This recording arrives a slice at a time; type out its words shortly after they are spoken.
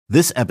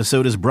This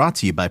episode is brought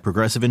to you by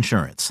Progressive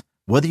Insurance.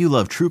 Whether you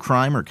love true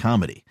crime or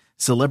comedy,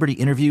 celebrity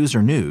interviews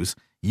or news,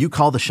 you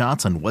call the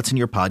shots on what's in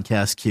your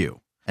podcast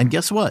queue. And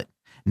guess what?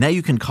 Now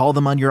you can call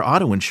them on your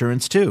auto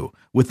insurance too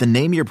with the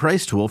Name Your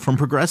Price tool from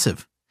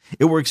Progressive.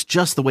 It works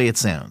just the way it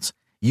sounds.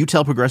 You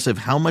tell Progressive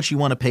how much you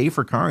want to pay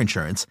for car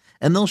insurance,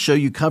 and they'll show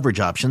you coverage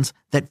options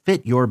that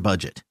fit your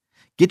budget.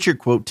 Get your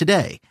quote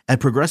today at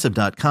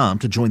Progressive.com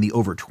to join the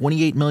over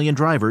 28 million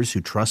drivers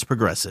who trust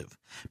Progressive.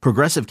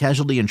 Progressive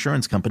Casualty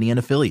Insurance Company and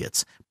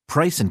Affiliates.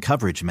 Price and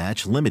coverage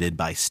match limited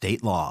by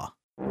state law.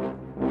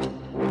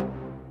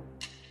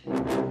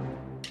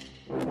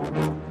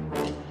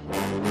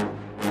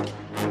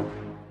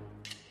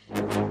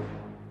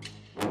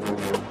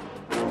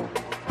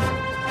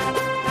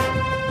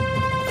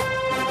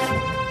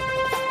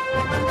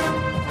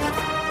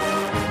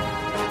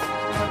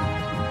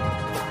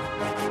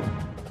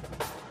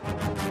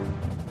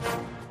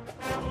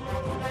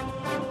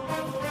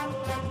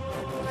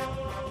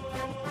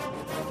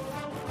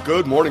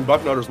 Good morning,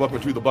 Bucknutters.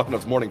 Welcome to the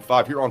Bucknuts Morning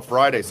 5 here on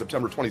Friday,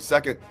 September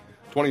 22nd,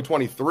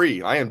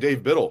 2023. I am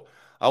Dave Biddle.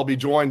 I'll be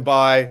joined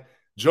by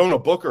Jonah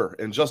Booker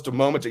in just a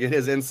moment to get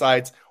his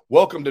insights.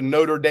 Welcome to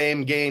Notre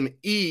Dame Game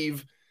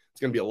Eve.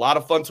 It's going to be a lot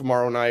of fun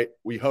tomorrow night,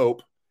 we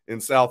hope,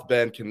 in South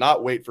Bend.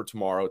 Cannot wait for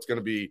tomorrow. It's going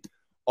to be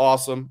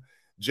awesome.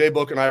 Jay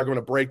Book and I are going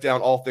to break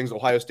down all things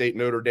Ohio State,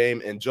 Notre Dame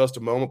in just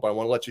a moment, but I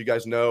want to let you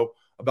guys know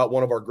about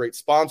one of our great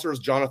sponsors,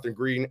 Jonathan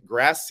Green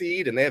Grass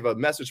Seed, and they have a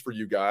message for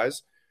you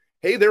guys.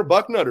 Hey there,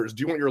 Bucknutters.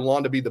 Do you want your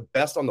lawn to be the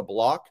best on the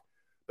block,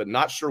 but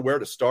not sure where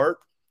to start?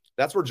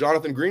 That's where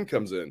Jonathan Green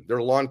comes in.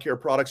 Their lawn care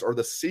products are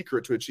the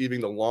secret to achieving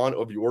the lawn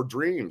of your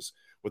dreams.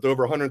 With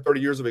over 130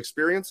 years of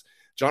experience,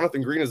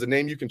 Jonathan Green is a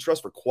name you can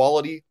trust for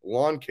quality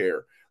lawn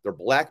care. Their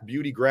Black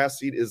Beauty grass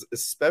seed is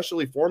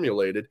especially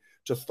formulated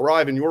to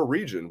thrive in your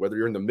region, whether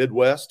you're in the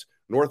Midwest,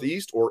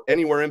 Northeast, or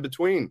anywhere in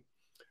between.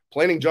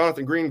 Planting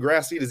Jonathan Green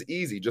grass seed is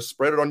easy. Just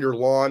spread it on your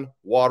lawn,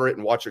 water it,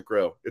 and watch it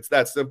grow. It's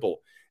that simple.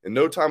 In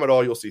no time at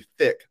all, you'll see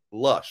thick,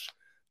 lush,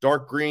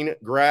 dark green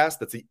grass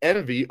that's the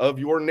envy of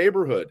your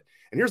neighborhood.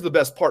 And here's the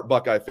best part,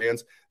 Buckeye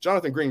fans.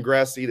 Jonathan Green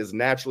grass seed is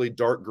naturally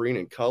dark green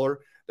in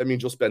color. That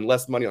means you'll spend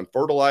less money on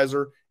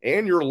fertilizer,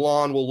 and your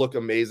lawn will look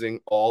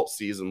amazing all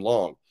season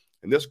long.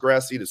 And this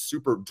grass seed is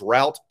super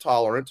drought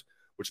tolerant,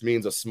 which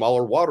means a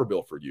smaller water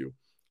bill for you.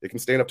 It can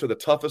stand up to the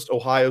toughest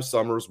Ohio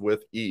summers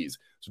with ease.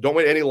 So don't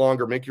wait any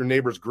longer. Make your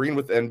neighbors green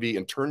with envy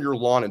and turn your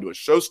lawn into a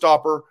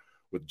showstopper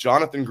with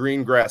Jonathan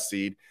Green grass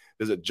seed.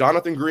 Visit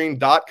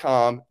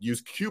jonathangreen.com.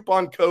 Use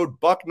coupon code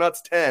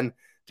BUCKNUTS10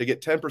 to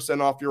get 10%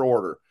 off your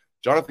order.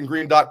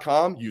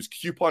 jonathangreen.com. Use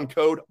coupon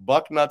code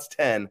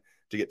BUCKNUTS10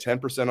 to get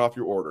 10% off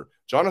your order.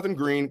 Jonathan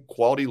Green,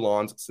 quality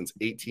lawns since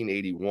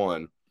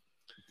 1881.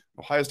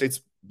 Ohio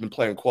State's been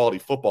playing quality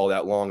football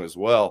that long as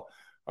well.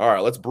 All right,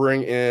 let's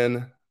bring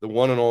in the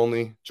one and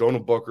only Jonah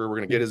Booker. We're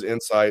going to get his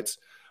insights.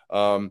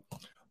 Let's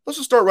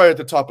just start right at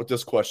the top with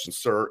this question,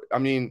 sir. I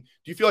mean,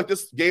 do you feel like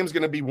this game's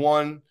going to be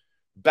won?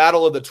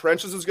 Battle of the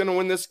trenches is going to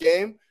win this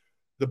game.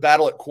 The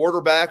battle at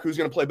quarterback, who's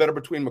going to play better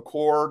between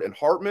McCord and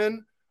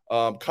Hartman?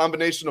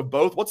 Combination of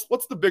both.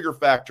 What's the bigger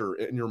factor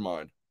in your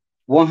mind?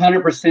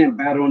 100%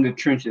 battle in the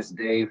trenches,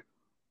 Dave.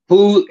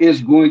 Who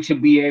is going to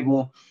be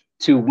able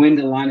to win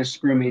the line of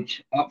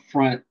scrimmage up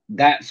front?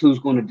 That's who's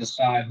going to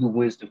decide who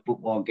wins the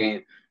football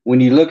game.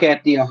 When you look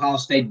at the Ohio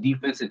State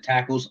defensive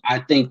tackles, I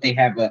think they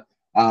have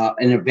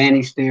an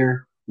advantage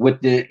there.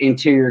 With the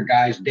interior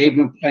guys, they've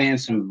been playing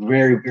some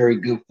very, very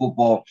good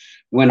football.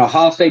 When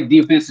Ohio State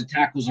defensive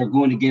tackles are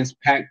going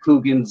against Pat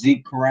Coogan,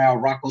 Zeke Corral,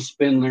 Rocco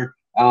Spindler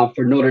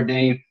for Notre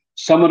Dame,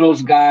 some of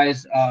those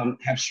guys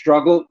have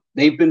struggled.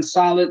 They've been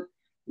solid,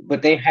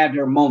 but they've had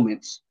their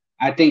moments.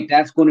 I think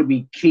that's going to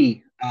be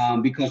key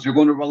because they're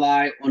going to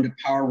rely on the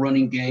power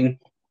running game,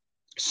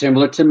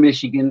 similar to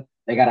Michigan.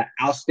 They got an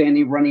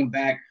outstanding running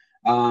back.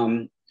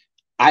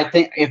 I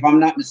think, if I'm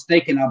not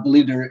mistaken, I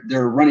believe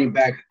their running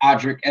back,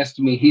 Audric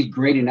Estime, he's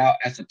graded out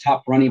as the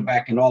top running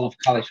back in all of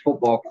college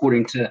football,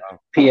 according to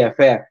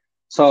PFF.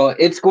 So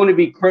it's going to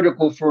be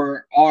critical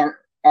for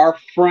our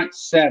front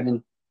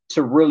seven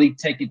to really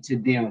take it to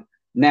them.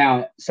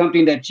 Now,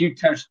 something that you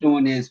touched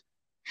on is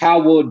how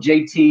will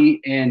JT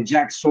and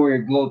Jack Sawyer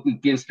go up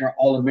against their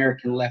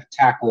All-American left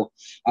tackle,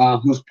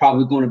 who's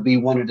probably going to be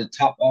one of the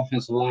top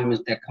offensive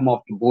linemen that come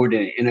off the board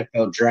in the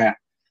NFL draft.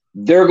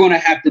 They're going to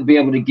have to be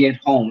able to get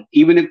home.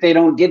 Even if they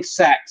don't get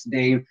sacks,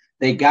 Dave,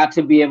 they got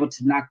to be able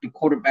to knock the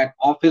quarterback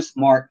off his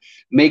mark,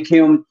 make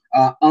him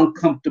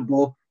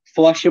uncomfortable,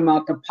 flush him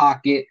out the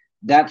pocket.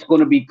 That's going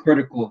to be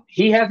critical.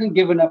 He hasn't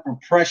given up a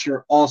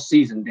pressure all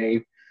season,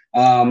 Dave.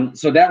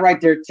 So that right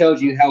there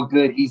tells you how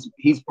good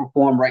he's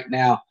performed right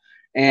now.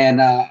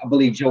 And I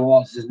believe Joe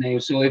Walsh is his name.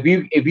 So if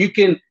you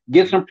can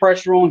get some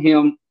pressure on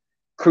him,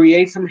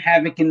 create some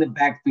havoc in the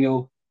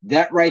backfield,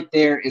 that right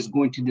there is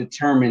going to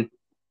determine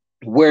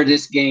where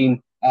this game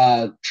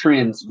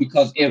trends.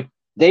 Because if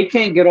they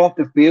can't get off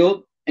the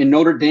field and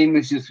Notre Dame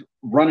is just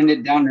running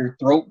it down their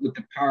throat with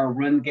the power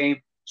run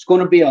game, it's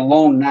going to be a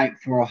long night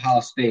for Ohio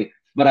State.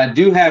 But I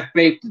do have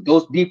faith that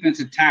those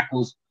defensive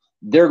tackles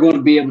they're going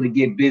to be able to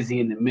get busy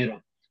in the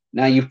middle.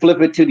 Now you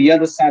flip it to the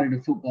other side of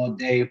the football,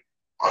 Dave.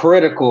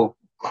 Critical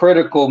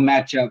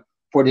matchup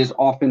for this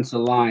offensive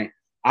line.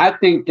 I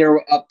think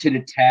they're up to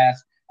the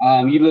task.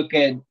 You look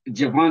at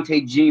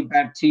Javonte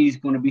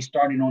Jean-Baptiste going to be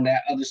starting on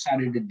that other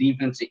side of the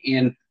defensive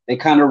end. They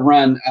kind of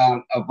run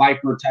a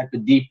Viper type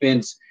of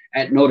defense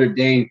at Notre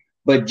Dame.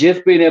 But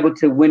just being able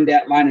to win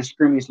that line of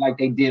scrimmage like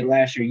they did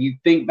last year, you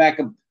think back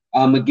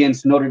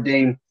against Notre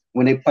Dame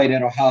when they played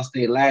at Ohio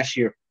State last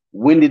year.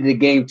 When did the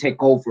game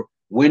take over?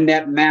 When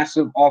that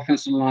massive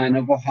offensive line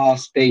of Ohio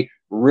State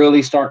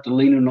really start to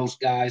lean on those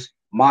guys.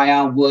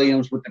 Mayan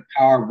Williams with the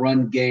power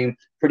run game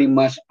pretty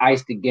much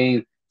iced the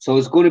game. So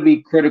it's going to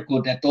be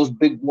critical that those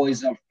big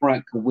boys up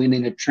front can win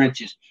in the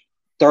trenches.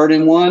 3rd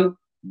and 1,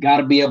 got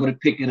to be able to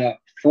pick it up.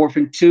 4th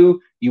and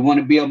 2, you want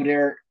to be able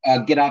to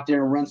get out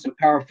there and run some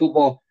power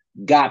football.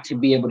 Got to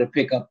be able to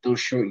pick up those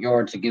short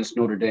yards against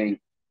Notre Dame.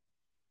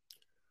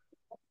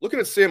 Looking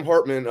at Sam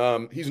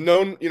Hartman, he's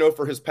known,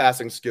 for his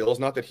passing skills.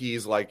 Not that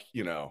he's not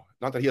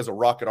that he has a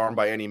rocket arm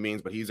by any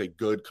means, but he's a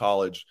good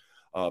college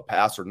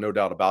passer, no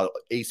doubt about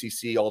it.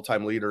 ACC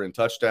all-time leader in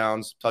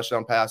touchdown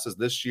passes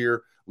this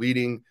year,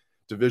 leading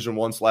Division I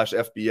 /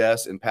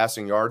 FBS in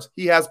passing yards.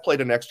 He has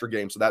played an extra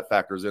game, so that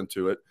factors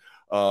into it.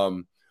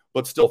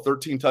 But still,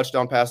 13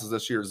 touchdown passes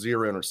this year,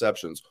 0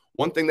 interceptions.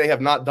 One thing they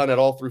have not done at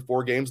all through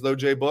 4 games, though,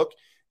 J-Book,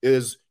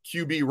 is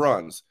QB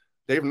runs.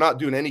 They're not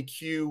doing any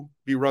QB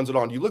runs at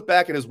all. And you look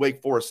back at his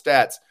Wake Forest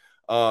stats,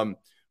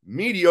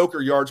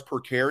 mediocre yards per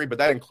carry, but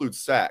that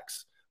includes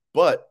sacks.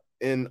 But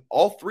in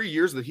all 3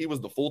 years that he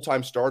was the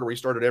full-time starter, where he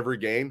started every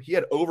game, he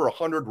had over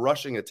 100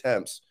 rushing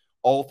attempts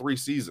all 3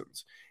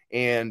 seasons.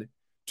 And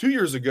 2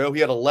 years ago,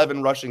 he had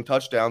 11 rushing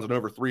touchdowns and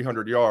over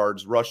 300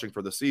 yards rushing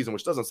for the season,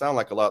 which doesn't sound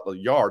like a lot of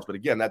yards. But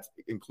again, that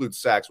includes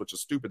sacks, which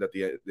is stupid that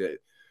the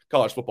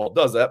college football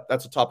does that.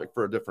 That's a topic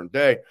for a different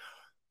day.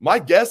 My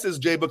guess is,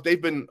 J-Book,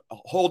 they've been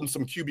holding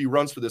some QB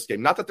runs for this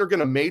game. Not that they're going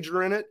to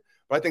major in it,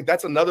 but I think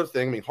that's another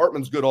thing. I mean,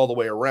 Hartman's good all the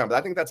way around, but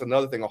I think that's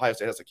another thing Ohio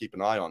State has to keep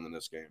an eye on in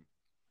this game.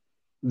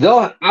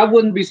 Though I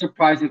wouldn't be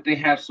surprised if they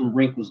have some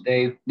wrinkles,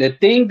 Dave. The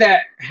thing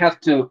that has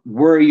to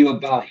worry you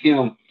about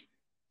him,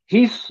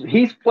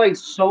 he's played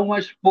so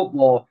much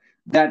football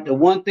that the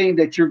one thing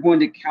that you're going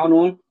to count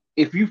on,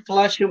 if you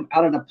flush him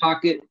out of the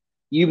pocket,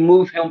 you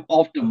move him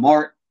off the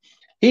mark,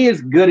 he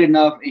is good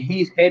enough and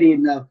he's heady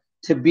enough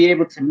to be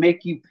able to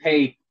make you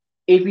pay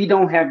if you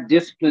don't have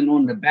discipline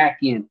on the back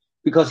end,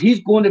 because he's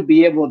going to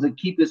be able to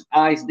keep his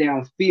eyes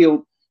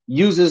downfield,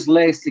 use his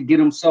legs to get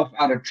himself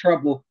out of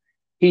trouble.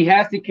 He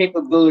has the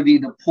capability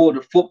to pull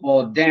the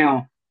football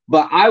down,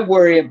 but I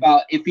worry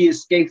about if he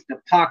escapes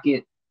the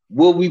pocket,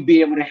 will we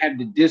be able to have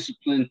the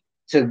discipline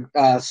to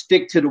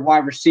stick to the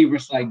wide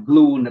receivers like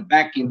glue on the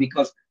back end,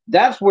 because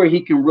that's where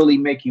he can really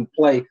make you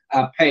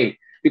pay.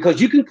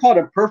 Because you can call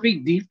the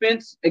perfect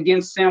defense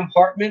against Sam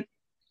Hartman,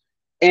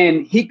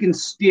 and he can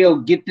still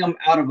get them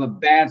out of a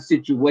bad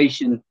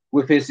situation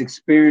with his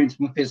experience,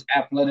 with his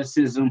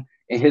athleticism,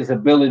 and his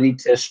ability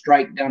to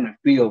strike down the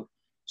field.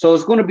 So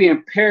it's going to be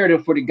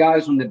imperative for the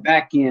guys on the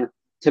back end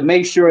to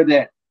make sure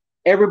that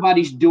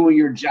everybody's doing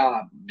your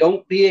job.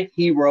 Don't be a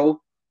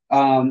hero.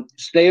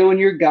 Stay on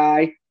your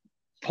guy,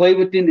 play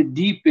within the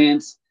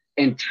defense,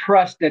 and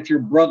trust that your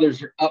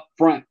brothers are up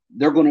front.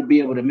 They're going to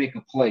be able to make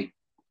a play.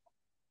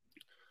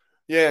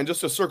 Yeah, and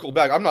just to circle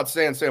back, I'm not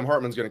saying Sam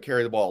Hartman's going to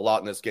carry the ball a lot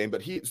in this game,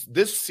 but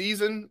this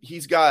season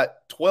he's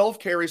got 12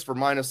 carries for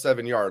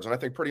 -7 yards, and I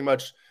think pretty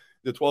much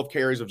the 12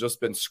 carries have just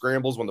been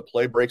scrambles when the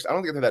play breaks. I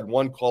don't think they've had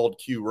one called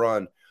Q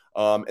run,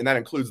 and that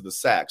includes the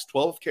sacks.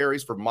 12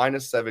 carries for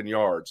 -7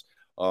 yards.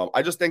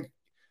 I just think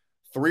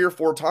 3 or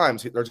 4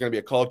 times there's going to be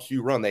a called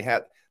Q run. They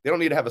don't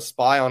need to have a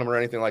spy on him or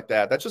anything like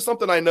that. That's just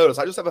something I noticed.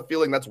 I just have a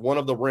feeling that's one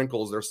of the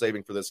wrinkles they're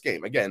saving for this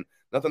game. Again,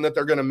 nothing that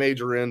they're going to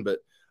major in, but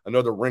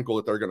another wrinkle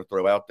that they're going to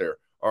throw out there.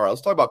 All right,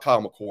 let's talk about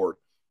Kyle McCord.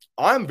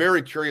 I'm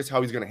very curious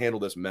how he's going to handle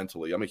this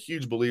mentally. I'm a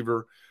huge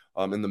believer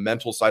in the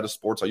mental side of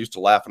sports. I used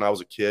to laugh when I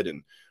was a kid,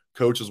 and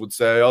coaches would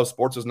say, oh,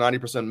 sports is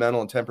 90% mental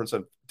and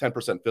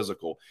 10%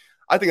 physical.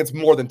 I think it's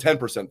more than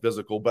 10%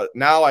 physical, but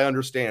now I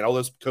understand. All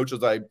those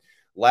coaches I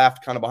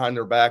laughed kind of behind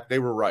their back, they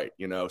were right.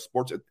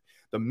 Sports,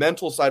 the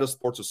mental side of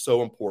sports is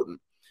so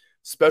important,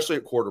 especially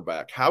at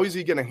quarterback. How is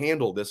he going to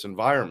handle this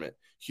environment?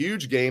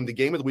 Huge game, the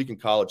game of the week in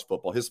college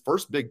football, his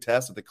first big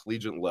test at the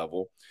collegiate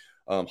level,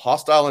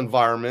 hostile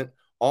environment,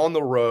 on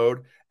the road,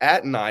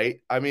 at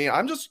night. I mean,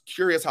 I'm just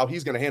curious how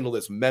he's going to handle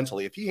this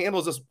mentally. If he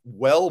handles this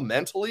well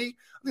mentally,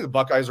 I think the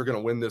Buckeyes are going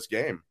to win this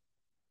game.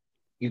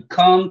 You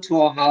come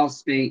to Ohio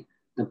State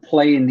to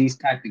play in these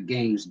type of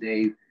games,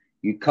 Dave.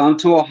 You come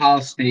to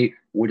Ohio State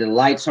where the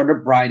lights are the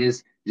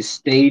brightest, the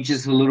stage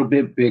is a little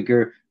bit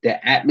bigger,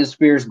 the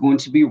atmosphere is going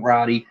to be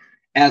rowdy.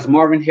 As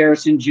Marvin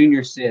Harrison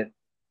Jr. said,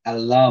 I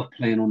love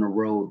playing on the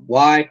road.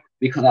 Why?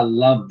 Because I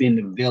love being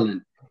the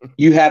villain.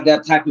 You have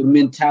that type of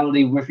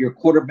mentality with your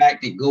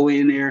quarterback that go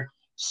in there,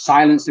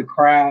 silence the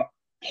crowd,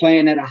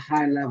 playing at a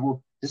high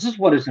level. This is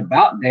what it's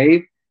about,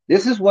 Dave.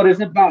 This is what it's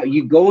about.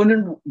 You go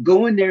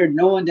in there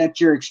knowing that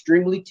you're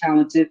extremely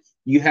talented,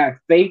 You have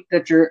faith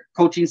that your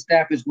coaching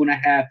staff is going to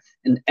have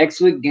an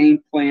excellent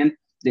game plan.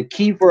 The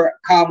key for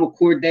Kyle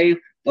McCord, Dave,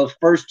 those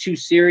first two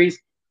series,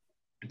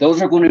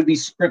 those are going to be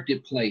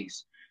scripted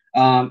plays.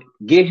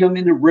 Get him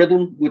in the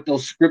rhythm with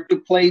those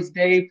scripted plays,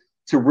 Dave,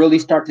 to really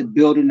start to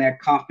build in that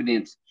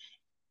confidence.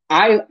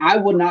 I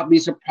would not be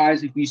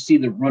surprised if you see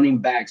the running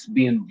backs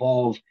be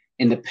involved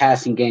in the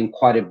passing game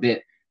quite a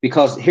bit.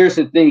 Because here's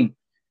the thing.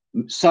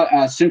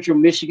 Central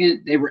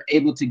Michigan, they were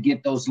able to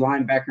get those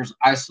linebackers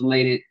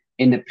isolated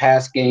in the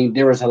pass game.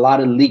 There was a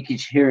lot of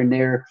leakage here and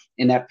there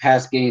in that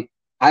pass game.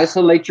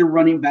 Isolate your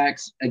running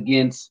backs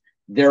against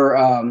their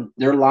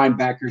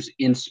linebackers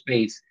in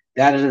space.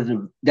 That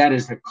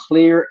is a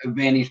clear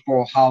advantage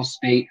for Ohio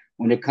State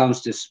when it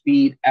comes to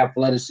speed,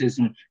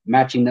 athleticism,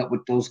 matching up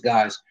with those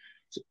guys.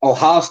 So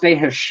Ohio State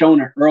has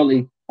shown it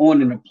early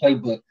on in the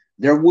playbook.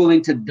 They're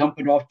willing to dump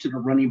it off to the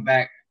running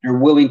back. They're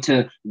willing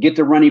to get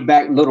the running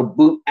back little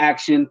boot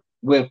action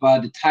with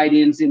the tight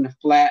ends in the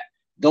flat.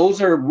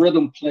 Those are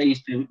rhythm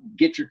plays to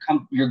get your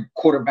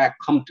quarterback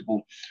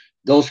comfortable.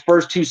 Those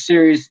first two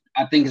series,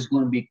 I think, is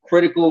going to be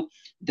critical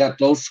that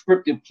those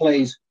scripted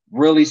plays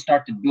really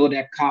start to build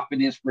that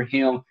confidence for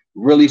him,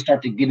 really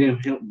start to get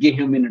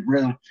him in the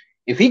rhythm.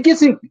 If he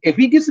gets in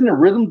the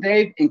rhythm,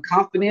 Dave, and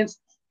confidence,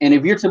 and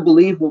if you're to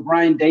believe what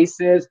Ryan Day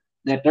says,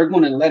 that they're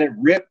going to let it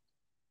rip,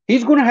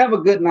 he's going to have a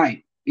good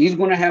night. He's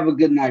going to have a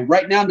good night.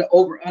 Right now, the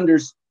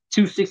over-under's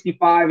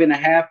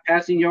 265.5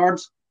 passing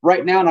yards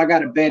right now, and I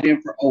got a bet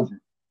in for over.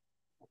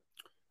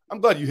 I'm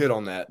glad you hit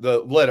on that, the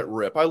let it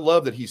rip. I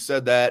love that he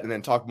said that and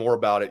then talked more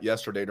about it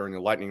yesterday during the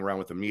lightning round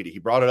with the media. He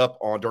brought it up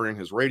during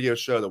his radio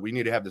show that we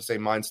need to have the same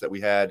mindset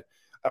we had.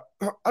 I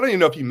don't even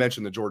know if he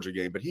mentioned the Georgia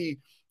game, but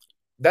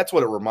that's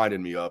what it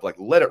reminded me of, like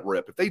let it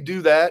rip. If they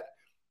do that,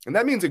 and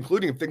that means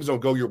including if things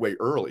don't go your way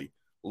early,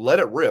 let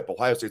it rip.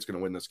 Ohio State's going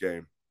to win this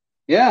game.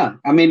 Yeah,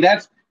 I mean,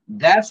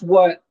 that's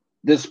what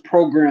this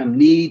program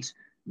needs.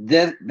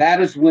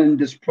 That is when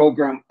this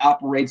program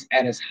operates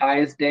at its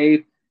highest,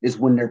 Dave, is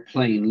when they're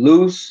playing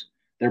loose,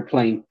 they're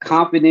playing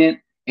confident,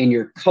 and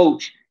your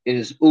coach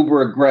is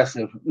uber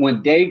aggressive.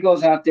 When Dave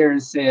goes out there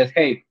and says,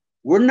 hey,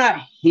 we're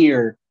not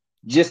here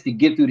just to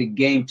get through the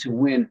game to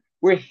win.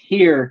 We're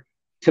here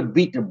to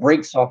beat the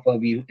brakes off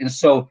of you. And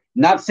so,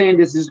 not saying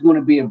this is going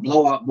to be a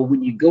blowout, but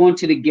when you go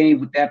into the game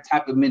with that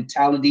type of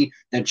mentality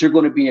that you're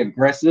going to be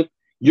aggressive,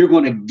 you're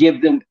going to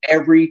give them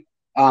every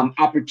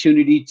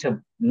opportunity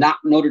to knock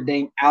Notre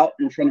Dame out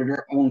in front of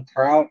their own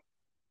crowd.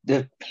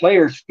 The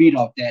players feed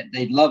off that.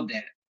 They love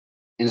that.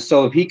 And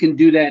so if he can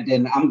do that,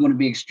 then I'm going to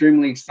be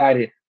extremely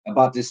excited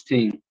about this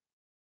team.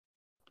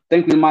 I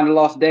think we might have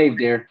lost Dave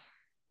there.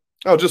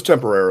 Oh, just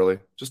temporarily.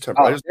 Just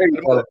temporarily. Oh, there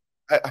you go.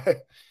 I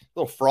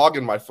little frog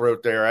in my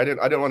throat there. I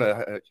didn't want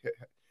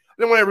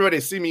everybody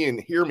to see me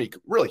and hear me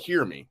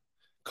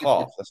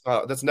cough.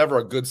 That's never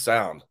a good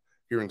sound,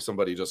 hearing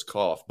somebody just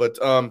cough. But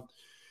I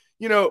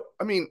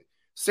mean,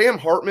 Sam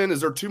Hartman,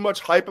 is there too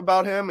much hype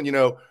about him? And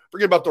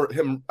forget about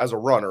him as a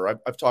runner.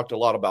 I've talked a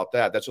lot about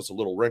that. That's just a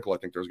little wrinkle I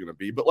think there's going to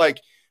be. But like,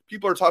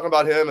 people are talking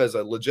about him as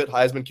a legit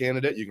Heisman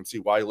candidate. You can see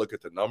why you look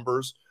at the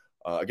numbers.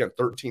 Again,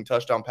 13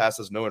 touchdown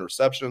passes, no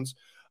interceptions.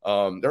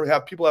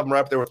 People have him right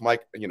up there with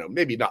Mike,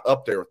 maybe not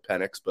up there with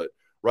Penix, but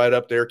right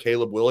up there,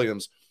 Caleb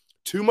Williams.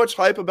 Too much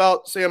hype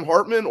about Sam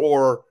Hartman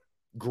or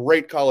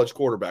great college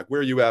quarterback? Where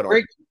are you at on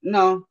it?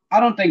 No,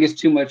 I don't think it's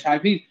too much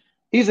hype.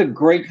 He's a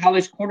great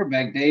college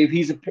quarterback, Dave.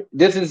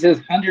 This is his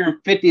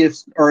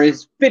 150th or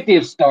his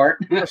 50th start.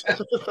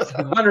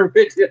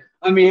 150th.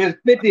 I mean, his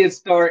 50th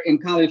start in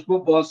college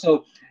football.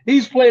 So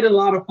he's played a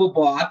lot of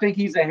football. I think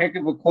he's a heck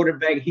of a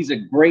quarterback. He's a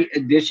great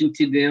addition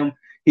to them.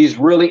 He's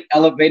really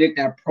elevated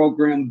that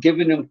program,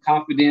 giving them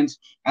confidence.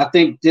 I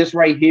think this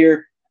right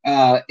here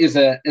is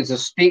a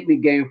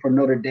statement game for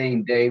Notre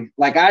Dame, Dave.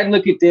 Like, I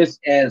look at this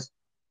as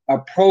a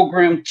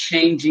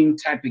program-changing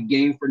type of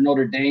game for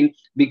Notre Dame,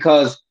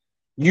 because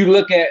you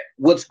look at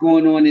what's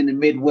going on in the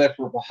Midwest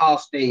with Ohio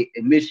State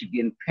and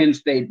Michigan, Penn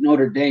State,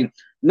 Notre Dame.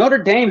 Notre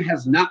Dame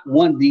has not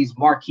won these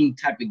marquee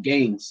type of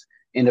games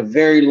in a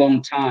very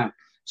long time.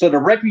 So the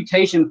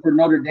reputation for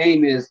Notre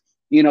Dame is,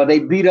 they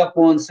beat up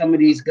on some of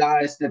these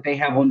guys that they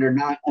have on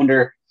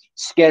their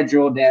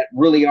schedule that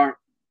really aren't,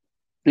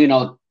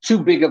 too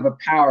big of a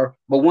power.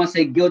 But once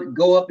they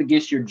go up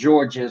against your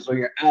Georgias or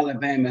your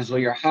Alabamas or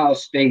your Ohio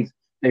States,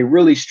 they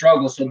really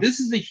struggle. So this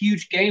is a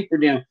huge game for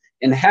them.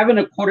 And having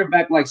a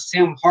quarterback like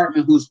Sam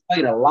Hartman, who's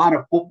played a lot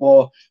of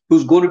football,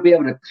 who's going to be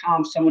able to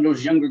calm some of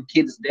those younger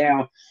kids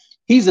down,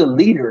 he's a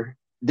leader.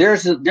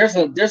 There's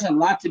a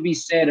lot to be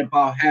said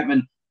about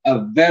having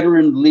a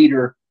veteran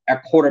leader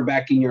at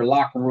quarterback in your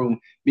locker room,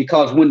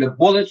 because when the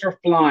bullets are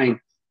flying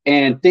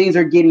and things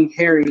are getting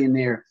hairy in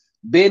there,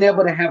 being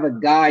able to have a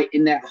guy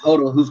in that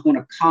huddle who's going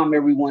to calm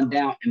everyone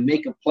down and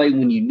make a play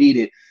when you need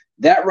it,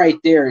 that right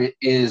there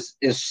is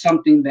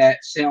something that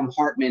Sam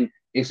Hartman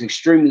is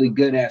extremely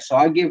good at. So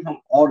I give him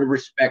all the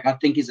respect. I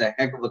think he's a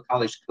heck of a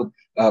college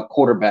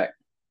quarterback.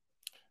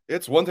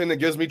 It's one thing that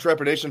gives me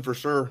trepidation for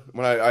sure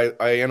when I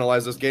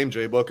analyze this game,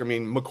 J-Book. I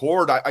mean,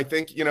 McCord, I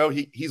think,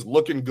 he's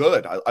looking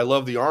good. I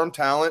love the arm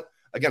talent.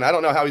 again, I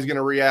don't know how he's going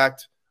to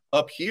react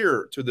up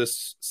here to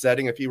this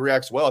setting. If he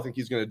reacts well, I think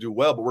he's going to do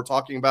well. But we're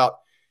talking about,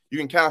 you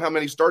can count how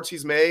many starts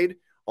he's made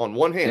on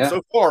one hand. Yeah.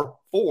 So far,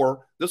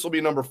 4. This will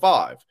be number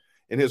 5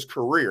 in his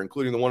career,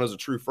 including the one as a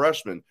true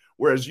freshman.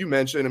 Whereas you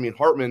mentioned, I mean,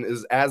 Hartman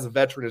is as a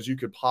veteran as you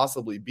could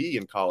possibly be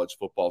in college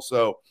football.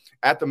 So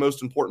at the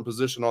most important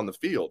position on the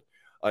field,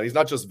 he's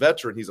not just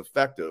veteran, he's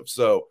effective.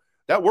 So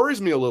that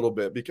worries me a little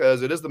bit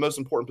because it is the most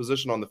important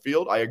position on the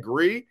field. I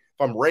agree.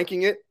 If I'm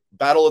ranking it,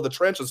 battle of the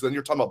trenches, then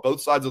you're talking about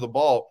both sides of the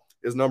ball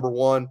is number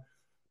 1.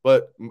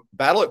 But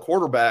battle at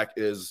quarterback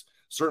is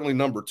certainly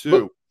number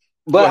 2.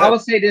 But I would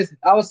say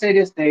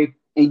this, Dave,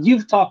 and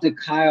you've talked to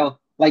Kyle,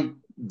 like,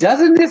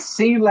 doesn't this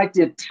seem like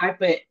the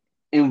type of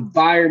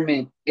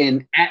environment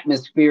and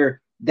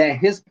atmosphere that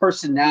his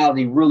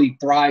personality really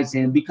thrives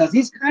in? Because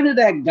he's kind of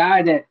that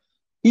guy that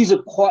he's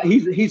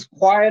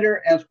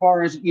quieter as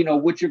far as, you know,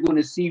 what you're going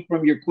to see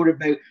from your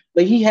quarterback,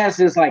 but he has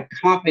this like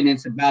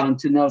confidence about him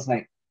to know it's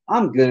like,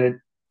 I'm good.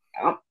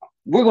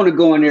 We're going to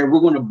go in there.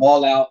 We're going to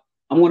ball out.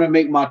 I'm going to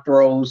make my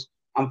throws.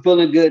 I'm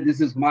feeling good. This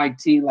is my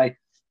team. Like,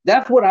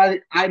 that's what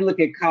I look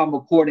at Kyle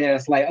McCord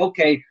as. Like,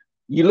 okay,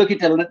 you look at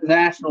the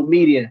national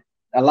media.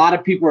 A lot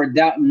of people are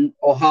doubting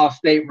Ohio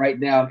State right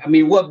now. I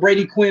mean, what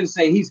Brady Quinn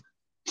say, he's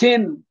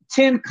 10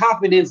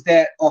 confidence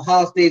that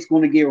Ohio State's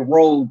going to get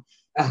rolled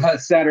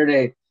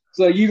Saturday.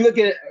 So you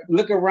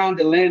look around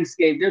the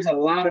landscape. There's a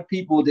lot of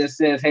people that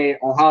says, hey,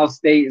 Ohio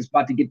State is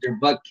about to get their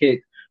butt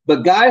kicked.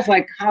 But guys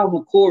like Kyle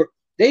McCord,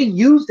 they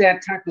use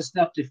that type of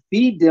stuff to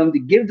feed them, to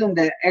give them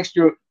that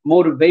extra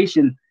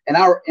motivation. And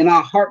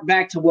I hark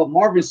back to what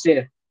Marvin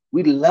said.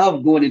 We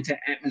love going into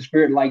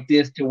atmosphere like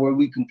this to where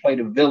we can play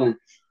the villain.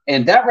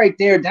 And that right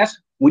there, that's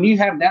when you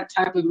have that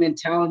type of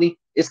mentality,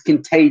 it's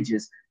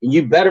contagious. And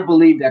you better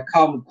believe that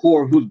Kyle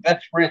McCord, who's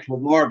best friends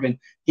with Marvin,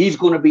 he's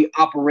going to be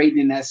operating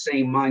in that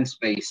same mind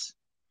space.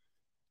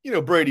 You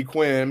know, Brady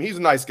Quinn, he's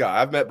a nice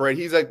guy. I've met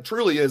Brady. He's like,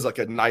 truly is like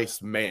a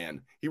nice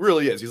man. He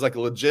really is. He's like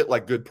a legit,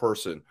 like, good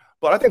person.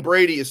 But I think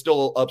Brady is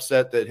still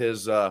upset that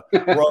his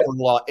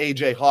brother-in-law,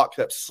 A.J. Hawk,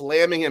 kept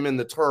slamming him in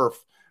the turf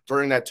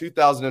during that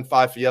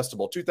 2005 Fiesta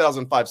Bowl,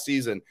 2005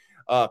 season.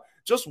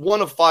 Just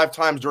one of 5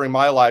 times during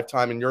my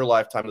lifetime and your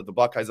lifetime that the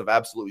Buckeyes have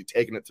absolutely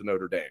taken it to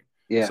Notre Dame.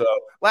 Yeah. So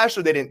last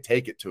year they didn't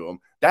take it to them.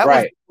 That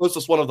was the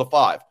closest one of the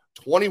 5.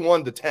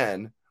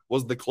 21-10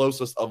 was the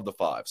closest of the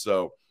 5.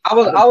 So I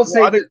would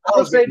say this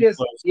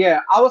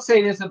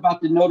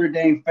about the Notre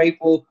Dame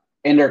faithful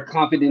and their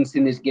confidence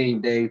in this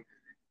game, Dave.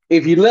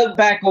 If you look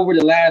back over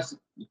the last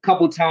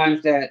couple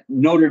times that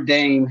Notre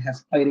Dame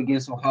has played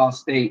against Ohio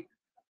State,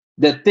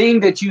 the thing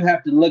that you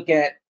have to look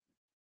at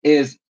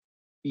is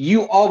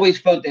you always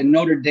felt that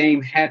Notre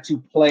Dame had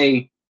to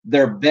play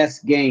their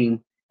best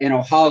game and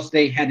Ohio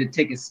State had to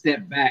take a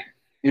step back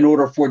in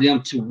order for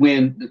them to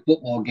win the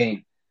football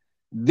game.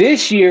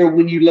 This year,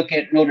 when you look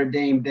at Notre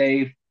Dame,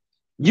 Dave,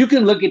 you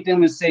can look at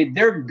them and say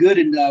they're good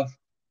enough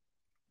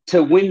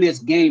to win this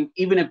game,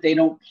 even if they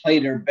don't play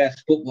their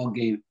best football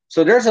game.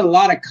 So there's a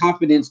lot of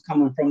confidence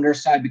coming from their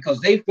side because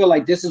they feel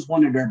like this is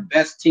one of their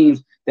best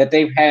teams that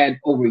they've had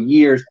over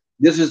years.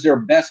 This is their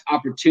best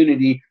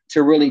opportunity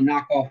to really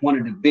knock off one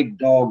of the big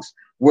dogs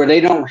where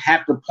they don't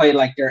have to play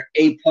like their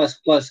A++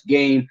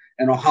 game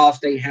and Ohio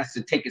State has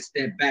to take a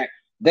step back.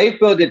 They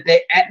feel that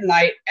they at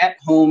night, at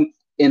home,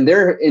 in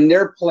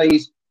their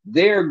place,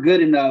 they're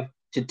good enough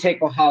to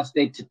take Ohio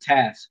State to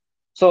task.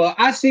 So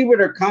I see where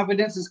their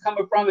confidence is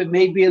coming from. It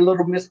may be a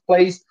little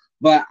misplaced,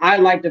 but I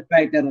like the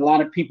fact that a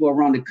lot of people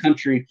around the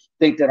country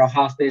think that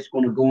Ohio State's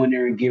going to go in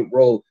there and get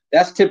rolled.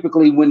 That's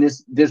typically when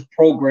this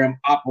program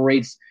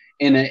operates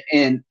in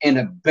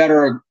a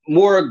better,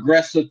 more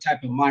aggressive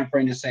type of mind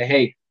frame to say,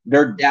 hey,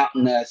 they're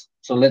doubting us,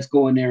 so let's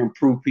go in there and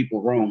prove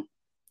people wrong.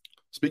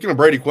 Speaking of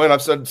Brady Quinn,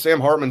 I've said Sam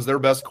Hartman's their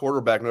best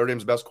quarterback, Notre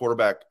Dame's best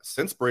quarterback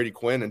since Brady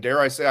Quinn. And dare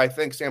I say, I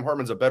think Sam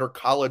Hartman's a better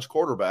college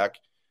quarterback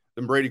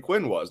than Brady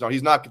Quinn was. Now,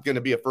 he's not going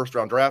to be a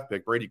first-round draft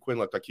pick. Brady Quinn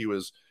looked like he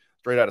was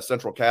straight out of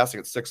Central Casting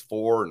at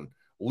 6'4" and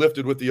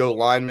lifted with the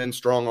O-lineman,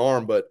 strong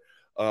arm. But,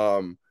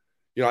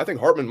 I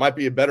think Hartman might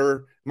be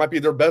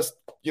their best,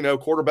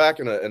 quarterback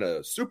in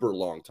a super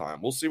long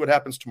time. We'll see what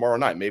happens tomorrow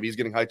night. Maybe he's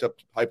getting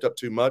hyped up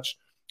too much.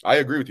 I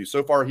agree with you.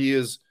 So far, he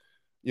is –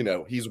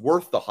 he's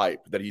worth the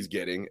hype that he's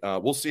getting.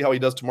 We'll see how he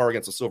does tomorrow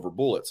against the Silver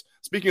Bullets.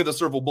 Speaking of the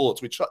Silver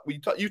Bullets,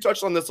 you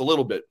touched on this a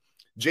little bit.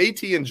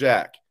 JT and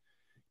Jack,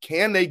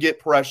 can they get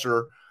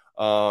pressure?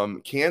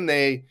 Can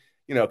they,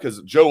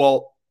 because Joe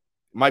Alt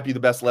might be the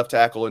best left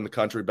tackle in the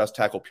country, best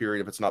tackle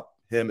period. If it's not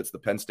him, it's the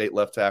Penn State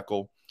left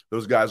tackle.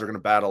 Those guys are going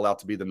to battle out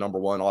to be the number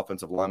 1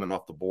 offensive lineman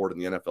off the board in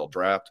the NFL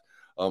draft.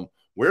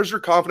 Where's your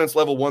confidence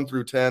level 1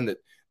 through 10 that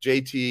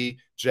JT,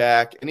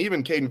 Jack, and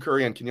even Caden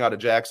Curry and Kenyatta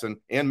Jackson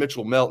and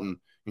Mitchell Melton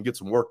can get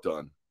some work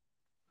done?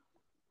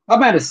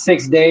 I'm at a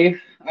 6,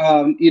 Dave.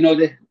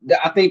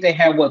 I think they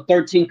had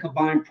 13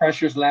 combined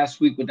pressures last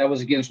week, but that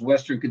was against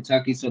Western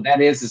Kentucky. So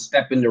that is a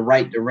step in the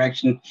right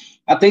direction.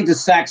 I think the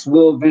sacks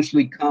will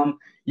eventually come.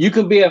 You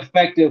can be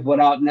effective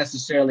without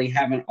necessarily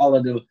having all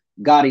of the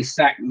gaudy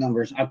sack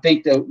numbers. I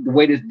think the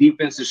way this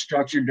defense is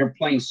structured, they're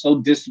playing so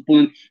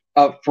disciplined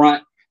up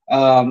front.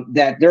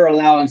 that they're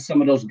allowing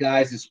some of those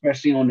guys,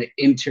 especially on the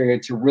interior,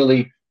 to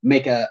really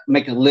make a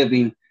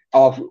living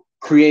off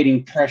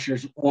creating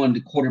pressures on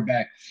the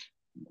quarterback.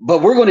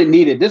 But we're going to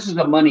need it. This is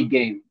a money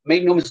game.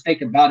 Make no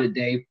mistake about it,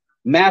 Dave.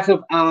 Massive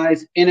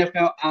eyes,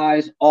 NFL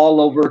eyes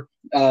all over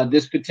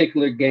this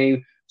particular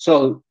game.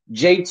 So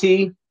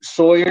JT,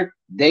 Sawyer,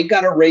 they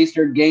got to raise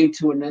their game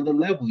to another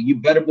level. You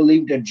better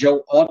believe that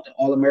Joe Alt, the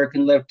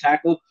All-American left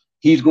tackle,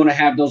 he's going to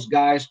have those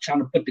guys trying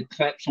to put the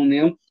clamps on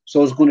them.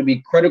 So it's going to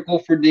be critical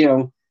for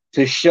them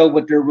to show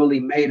what they're really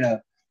made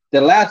of.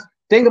 The last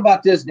thing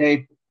about this,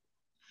 Dave,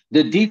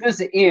 the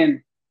defensive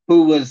end,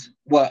 who was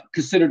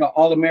considered an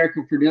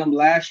All-American for them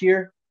last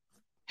year,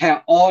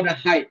 had all the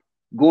hype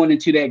going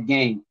into that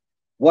game.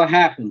 What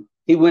happened?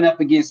 He went up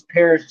against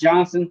Paris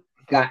Johnson,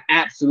 got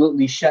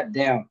absolutely shut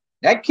down.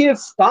 That kid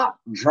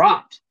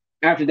dropped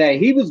after that.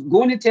 He was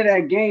going into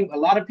that game. A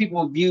lot of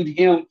people viewed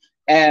him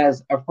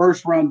as a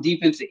first-round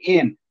defensive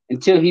end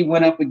until he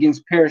went up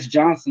against Paris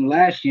Johnson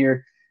last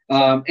year.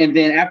 And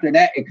then after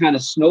that, it kind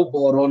of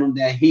snowballed on him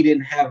that he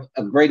didn't have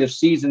a greater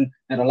season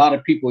that a lot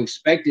of people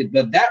expected.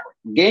 But that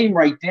game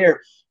right there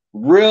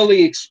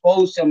really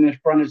exposed him as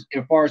far as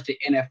the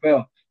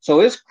NFL. So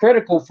it's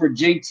critical for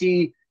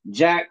JT,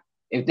 Jack,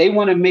 if they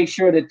want to make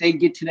sure that they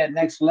get to that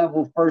next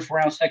level, first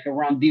round, second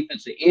round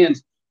defensive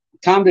ends,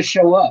 time to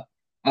show up.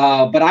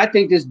 But I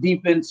think this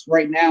defense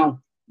right now,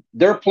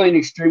 they're playing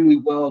extremely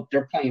well.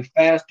 They're playing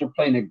fast. They're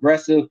playing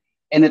aggressive.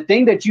 And the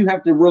thing that you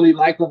have to really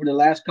like over the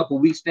last couple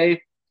of weeks, Dave,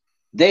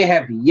 they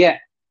have yet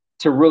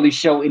to really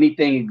show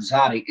anything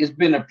exotic. It's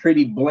been a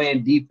pretty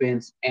bland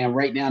defense, and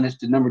right now it's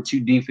the number 2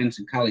 defense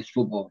in college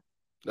football.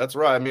 That's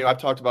right. I mean, I've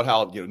talked about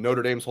how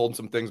Notre Dame's holding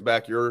some things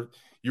back. You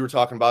were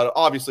talking about it.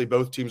 Obviously,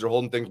 both teams are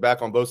holding things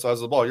back on both sides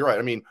of the ball. You're right.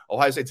 I mean,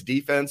 Ohio State's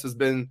defense has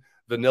been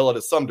vanilla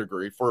to some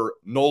degree. For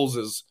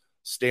Knowles'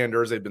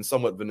 standards, they've been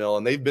somewhat vanilla,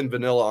 and they've been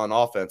vanilla on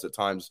offense at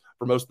times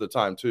for most of the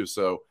time too.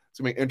 So it's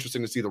going to be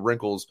interesting to see the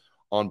wrinkles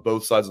on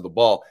both sides of the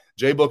ball.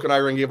 Jay Book and I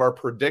are going to give our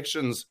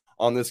predictions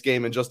on this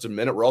game in just a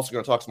minute. We're also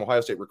going to talk some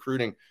Ohio State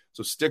recruiting,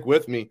 so stick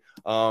with me.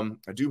 I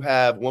do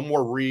have one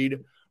more read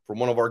from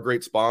one of our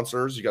great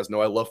sponsors. You guys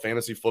know I love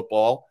fantasy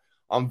football.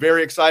 I'm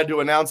very excited to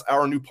announce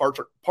our new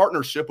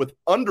partnership with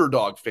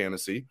Underdog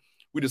Fantasy.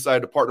 We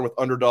decided to partner with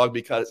Underdog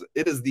because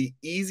it is the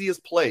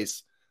easiest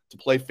place to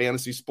play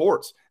fantasy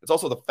sports. It's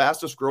also the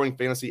fastest growing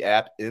fantasy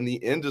app in the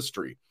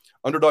industry.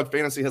 Underdog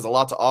Fantasy has a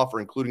lot to offer,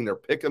 including their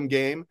Pick'em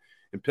game.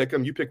 In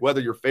Pick'em, you pick whether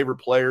your favorite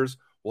players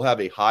will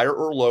have a higher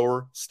or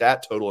lower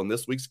stat total in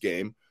this week's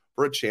game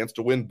for a chance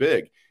to win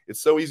big.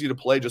 It's so easy to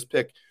play. Just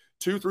pick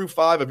 2 through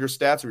 5 of your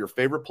stats of your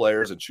favorite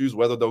players and choose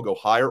whether they'll go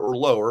higher or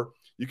lower.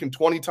 You can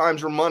 20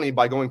 times your money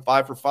by going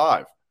 5 for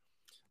 5.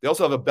 They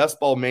also have a Best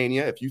Ball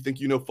Mania. If you think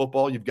you know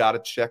football, you've got to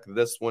check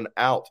this one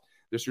out.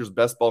 This year's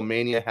Best Ball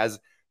Mania has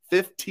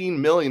 $15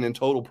 million in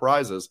total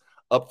prizes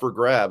up for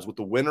grabs, with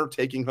the winner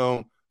taking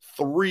home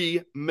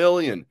 $3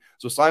 million.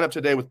 So sign up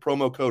today with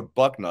promo code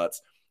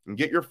BUCKNUTS and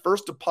get your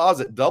first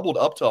deposit doubled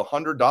up to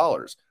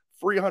 $100,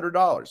 free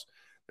 $100.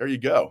 There you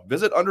go.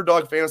 Visit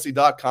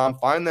UnderdogFantasy.com,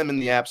 find them in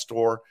the App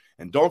Store,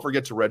 and don't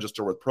forget to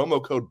register with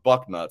promo code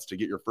BUCKNUTS to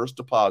get your first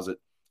deposit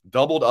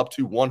doubled up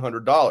to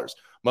 $100.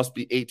 Must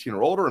be 18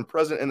 or older and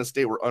present in the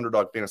state where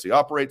Underdog Fantasy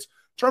operates.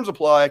 Terms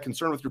apply.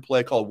 Concerned with your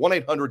play, call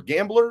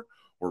 1-800-GAMBLER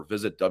or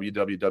visit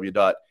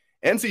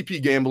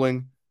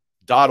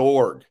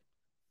www.ncpgambling.org.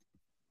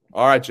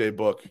 All right, Jay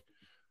Book.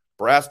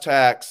 Brass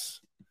tacks.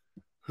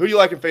 Who do you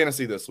like in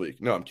fantasy this week?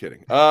 No, I'm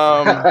kidding.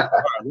 All right,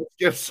 let's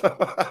get some.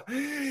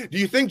 Do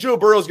you think Joe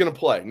Burrow is going to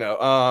play?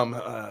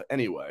 No.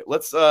 Anyway,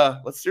 let's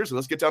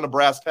get down to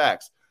brass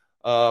tacks.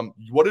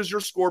 What is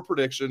your score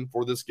prediction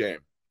for this game?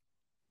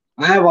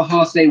 I have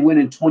Ohio State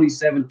winning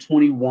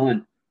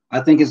 27-21.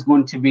 I think it's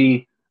going to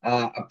be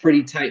a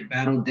pretty tight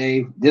battle,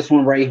 Dave. This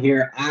one right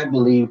here, I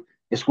believe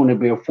it's going to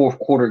be a fourth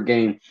quarter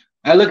game.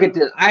 I look at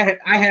this. I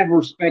have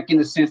respect in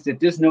the sense that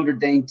this Notre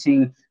Dame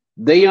team,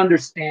 they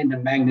understand the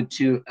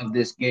magnitude of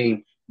this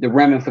game, the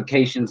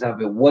ramifications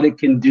of it, what it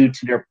can do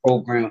to their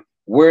program,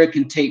 where it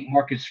can take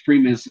Marcus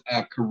Freeman's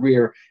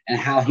career, and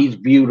how he's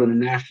viewed on the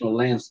national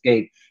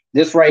landscape.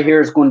 This right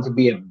here is going to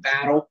be a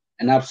battle,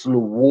 an absolute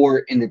war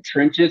in the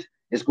trenches.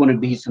 It's going to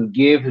be some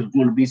give. It's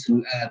going to be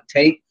some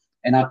take.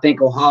 And I think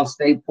Ohio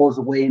State pulls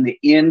away in the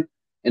end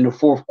in the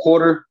fourth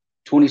quarter,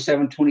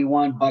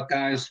 27-21,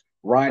 Buckeyes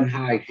riding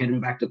high,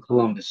 heading back to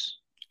Columbus.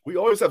 We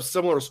always have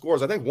similar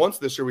scores. I think once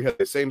this year we had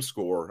the same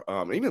score.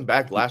 Even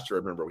back last year,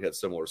 I remember we had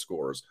similar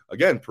scores.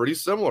 Again, pretty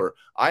similar.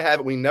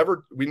 We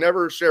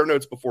never share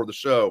notes before the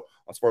show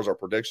as far as our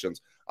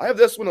predictions. I have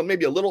this one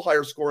maybe a little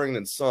higher scoring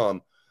than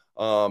some.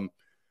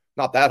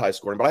 Not that high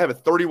scoring, but I have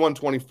it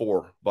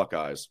 31-24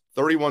 Buckeyes.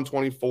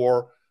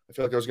 31-24. I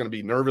feel like there's going to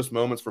be nervous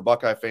moments for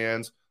Buckeye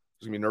fans.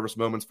 There's going to be nervous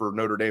moments for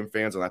Notre Dame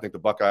fans, and I think the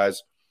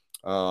Buckeyes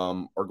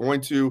are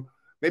going to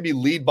maybe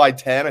lead by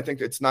 10. I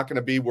think it's not going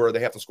to be where they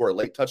have to score a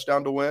late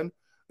touchdown to win. I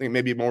think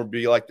maybe more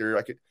be like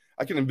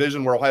I can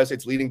envision where Ohio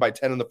State's leading by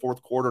 10 in the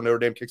fourth quarter. Notre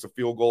Dame kicks a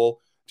field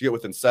goal to get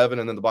within 7,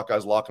 and then the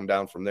Buckeyes lock them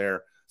down from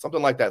there.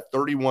 Something like that,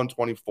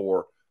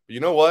 31-24 But you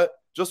know what?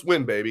 Just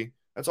win, baby.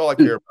 That's all I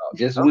care about.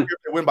 Just I don't win. care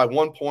if they win by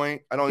 1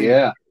 point. I don't even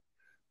Yeah.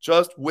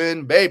 just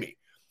win, baby.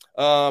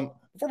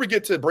 Before we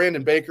get to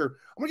Brandon Baker,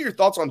 I'm gonna get your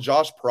thoughts on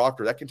Josh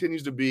Proctor. That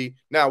continues to be,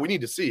 now we need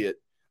to see it.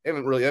 They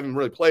haven't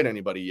really played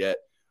anybody yet.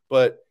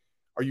 But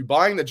are you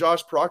buying that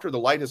Josh Proctor, the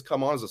light has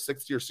come on as a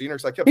sixth-year senior?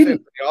 Because I kept saying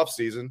in the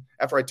offseason,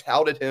 after I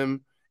touted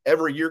him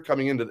every year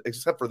coming into,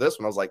 except for this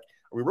one, I was like,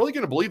 are we really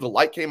going to believe the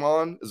light came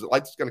on? Is the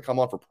light going to come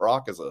on for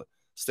Proc as a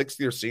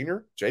sixth-year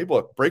senior?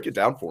 J-Book, break it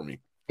down for me.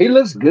 He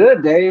looks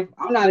good, Dave.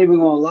 I'm not even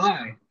going to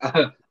lie.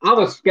 I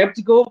was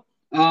skeptical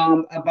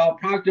about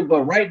Proctor,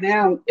 but right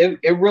now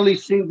it really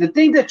seems, the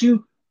thing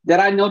that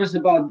I noticed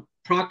about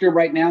Proctor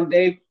right now,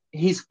 Dave,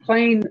 he's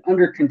playing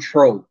under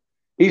control.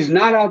 He's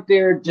not out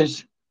there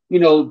just,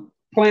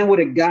 playing with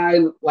a guy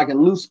like a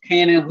loose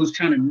cannon who's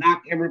trying to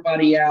knock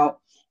everybody out.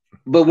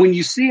 But when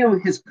you see him,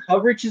 his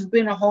coverage has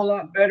been a whole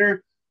lot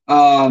better.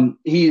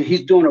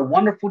 He's doing a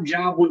wonderful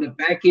job on the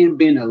back end,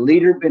 being a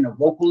leader, being a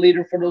vocal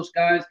leader for those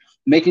guys,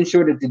 making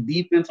sure that the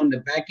defense on the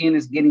back end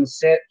is getting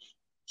set.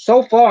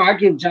 So far, I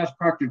give Josh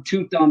Proctor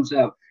 2 thumbs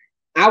up.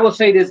 I will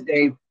say this,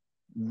 Dave,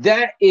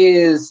 that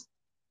is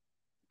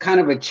kind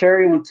of a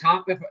cherry on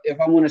top, if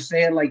I want to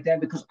say it like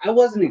that, because I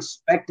wasn't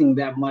expecting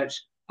that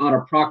much out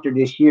of Proctor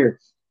this year.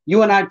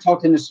 You and I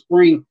talked in the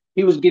spring,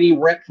 he was getting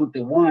reps with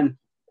the 1.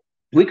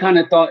 We kind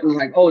of thought it was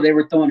like, oh, they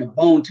were throwing a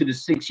bone to the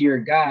 6-year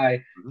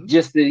guy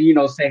just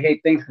to, say,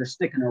 hey, thanks for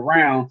sticking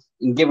around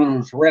and giving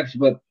him some reps.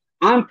 But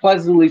I'm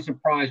pleasantly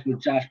surprised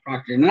with Josh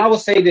Proctor. And I will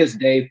say this,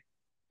 Dave.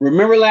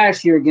 Remember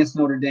last year against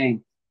Notre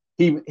Dame,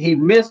 he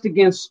missed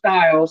against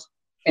Styles,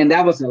 and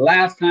that was the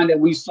last time that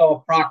we saw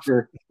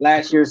Proctor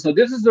last year. So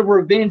this is a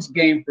revenge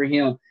game for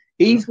him.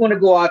 He's going to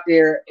go out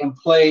there and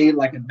play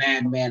like a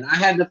madman. I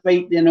had the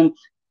faith in him.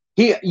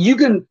 You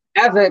can,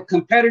 as a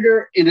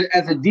competitor and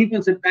as a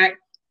defensive back,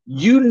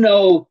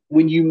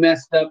 when you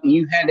messed up and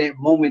you had that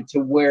moment to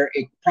where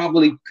it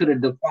probably could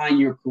have defined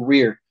your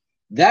career.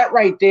 That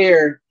right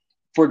there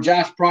for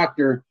Josh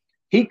Proctor,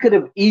 he could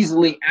have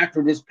easily,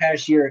 after this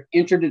past year,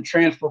 entered the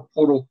transfer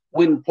portal,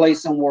 went and play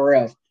somewhere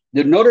else.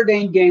 The Notre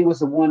Dame game was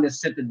the one that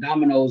set the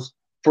dominoes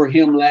for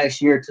him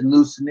last year to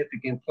lose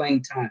significant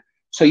playing time.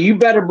 So you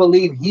better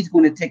believe he's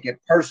going to take it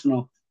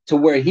personal to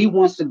where he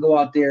wants to go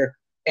out there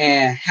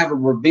and have a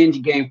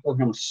revenge game for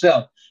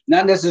himself.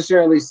 Not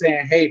necessarily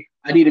saying, hey,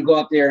 I need to go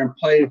out there and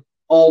play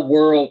all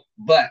world.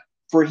 But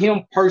for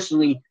him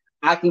personally,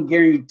 I can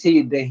guarantee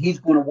you that he's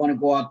going to want to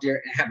go out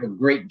there and have a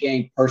great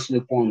game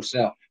personally for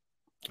himself.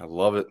 I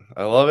love it.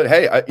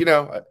 Hey,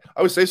 I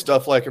always say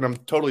stuff like, and I'm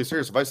totally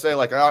serious. If I say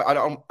like, I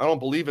don't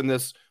believe in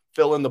this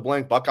fill in the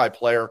blank Buckeye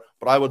player,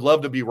 but I would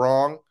love to be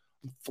wrong.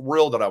 I'm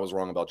thrilled that I was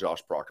wrong about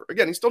Josh Proctor.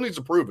 Again, he still needs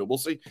to prove it. We'll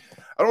see.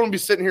 I don't want to be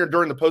sitting here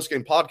during the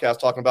post-game podcast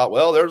talking about,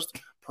 well, there's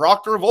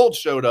Proctor of old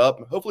showed up.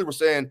 Hopefully we're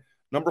saying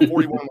number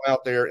 41 went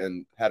out there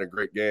and had a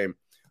great game.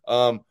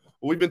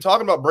 We've been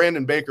talking about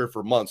Brandon Baker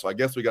for months, so I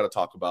guess we got to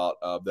talk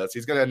about this.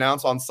 He's going to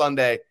announce on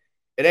Sunday.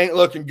 It ain't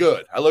looking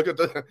good. I look at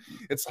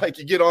it's like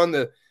you get on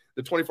the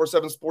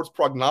 24/7 sports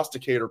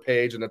prognosticator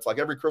page, and it's like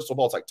every crystal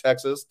ball. It's like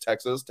Texas.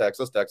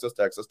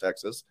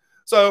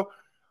 So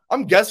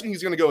I'm guessing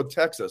he's going to go with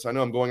Texas. I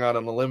know I'm going out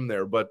on a limb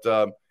there, but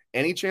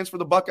any chance for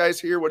the Buckeyes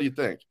here? What do you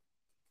think?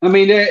 I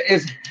mean,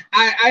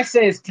 I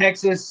say it's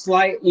Texas.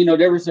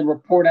 There was a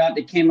report out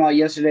that came out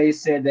yesterday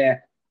said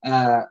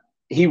that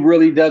he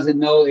really doesn't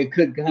know. It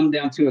could come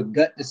down to a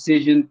gut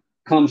decision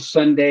come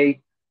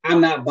Sunday. I'm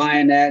not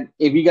buying that.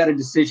 If you got a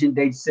decision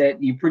date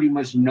set, you pretty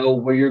much know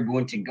where you're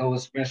going to go,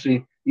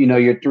 especially,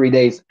 you're 3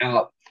 days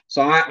out.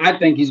 So I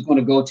think he's going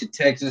to go to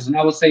Texas. And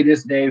I will say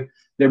this, Dave,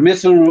 they're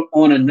missing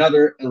on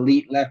another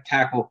elite left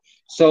tackle.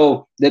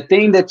 So the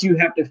thing that you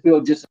have to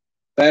feel just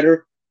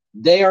better,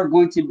 they are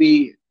going to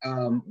be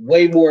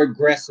way more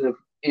aggressive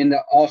in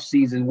the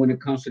offseason when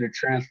it comes to the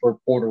transfer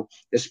portal,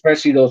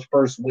 especially those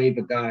first wave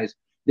of guys.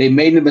 They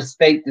made a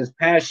mistake this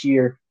past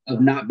year of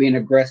not being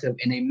aggressive,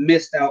 and they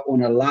missed out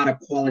on a lot of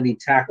quality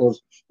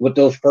tackles with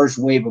those first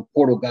wave of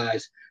portal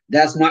guys.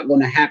 That's not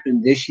going to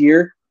happen this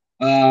year.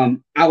 I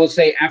would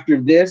say after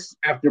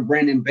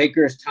Brandon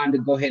Baker, it's time to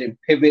go ahead and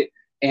pivot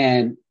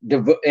and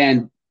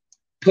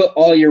put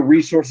all your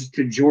resources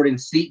to Jordan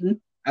Seaton.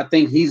 I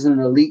think he's an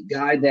elite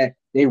guy that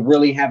they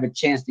really have a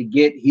chance to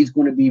get. He's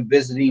going to be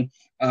visiting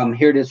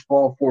here this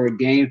fall for a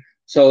game.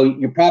 So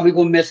you're probably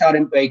going to miss out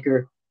on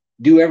Baker.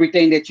 Do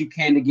everything that you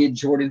can to get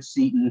Jordan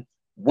Seaton.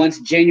 Once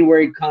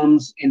January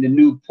comes and the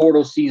new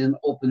portal season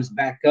opens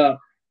back up,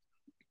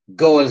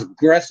 go as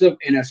aggressive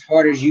and as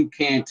hard as you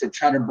can to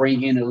try to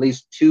bring in at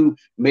least 2,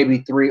 maybe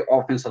 3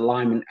 offensive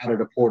linemen out of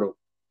the portal.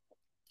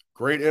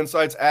 Great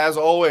insights, as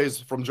always,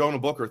 from Jonah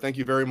Booker. Thank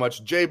you very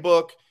much,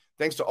 J-Book.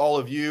 Thanks to all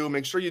of you.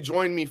 Make sure you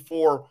join me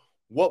for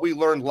What We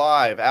Learned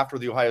live after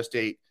the Ohio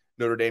State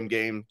Notre Dame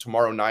game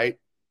tomorrow night.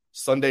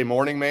 Sunday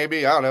morning,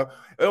 maybe. I don't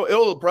know.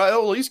 It'll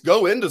at least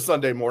go into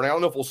Sunday morning. I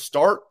don't know if we'll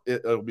start.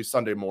 It'll be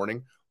Sunday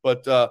morning.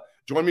 But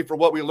join me for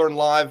What We Learned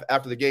live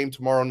after the game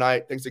tomorrow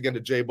night. Thanks again to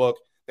J-Book.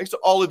 Thanks to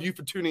all of you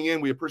for tuning in.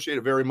 We appreciate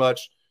it very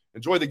much.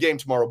 Enjoy the game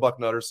tomorrow,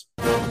 Bucknutters.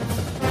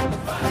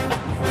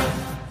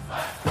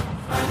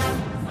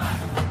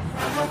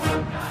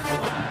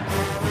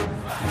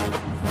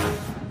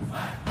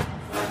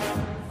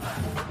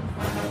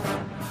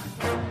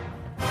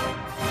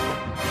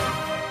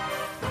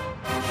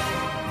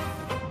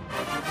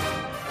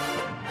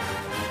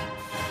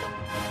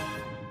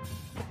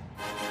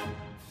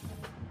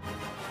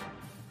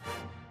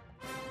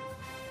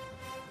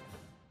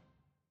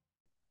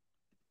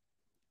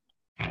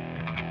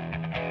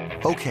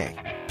 Okay,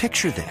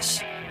 picture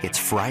this. It's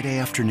Friday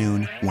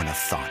afternoon when a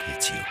thought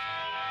hits you.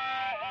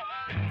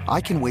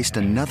 I can waste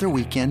another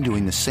weekend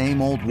doing the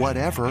same old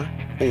whatever,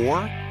 or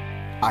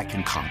I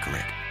can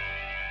conquer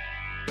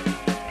it.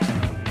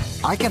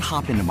 I can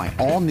hop into my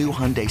all-new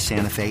Hyundai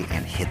Santa Fe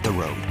and hit the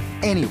road.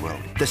 Any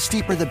road. The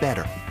steeper, the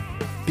better.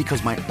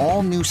 Because my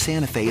all-new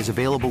Santa Fe is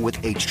available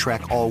with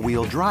H-Track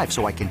all-wheel drive,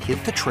 so I can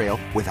hit the trail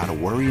without a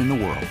worry in the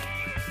world.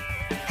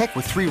 Heck,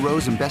 with 3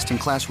 rows and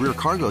best-in-class rear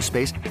cargo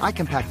space, I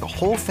can pack the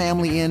whole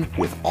family in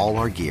with all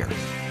our gear.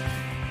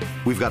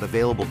 We've got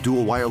available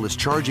dual wireless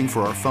charging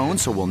for our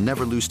phones, so we'll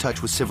never lose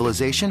touch with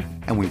civilization,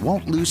 and we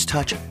won't lose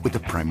touch with the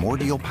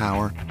primordial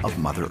power of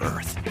Mother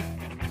Earth.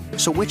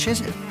 So which is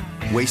it?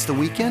 Waste the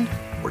weekend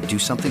or do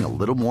something a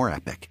little more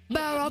epic?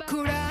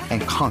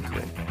 And conquer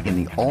it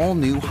in the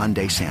all-new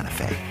Hyundai Santa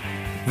Fe.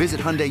 Visit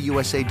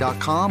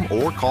HyundaiUSA.com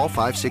or call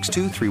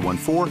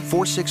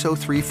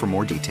 562-314-4603 for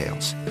more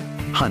details.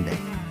 Hyundai,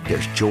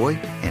 there's joy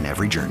in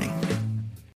every journey.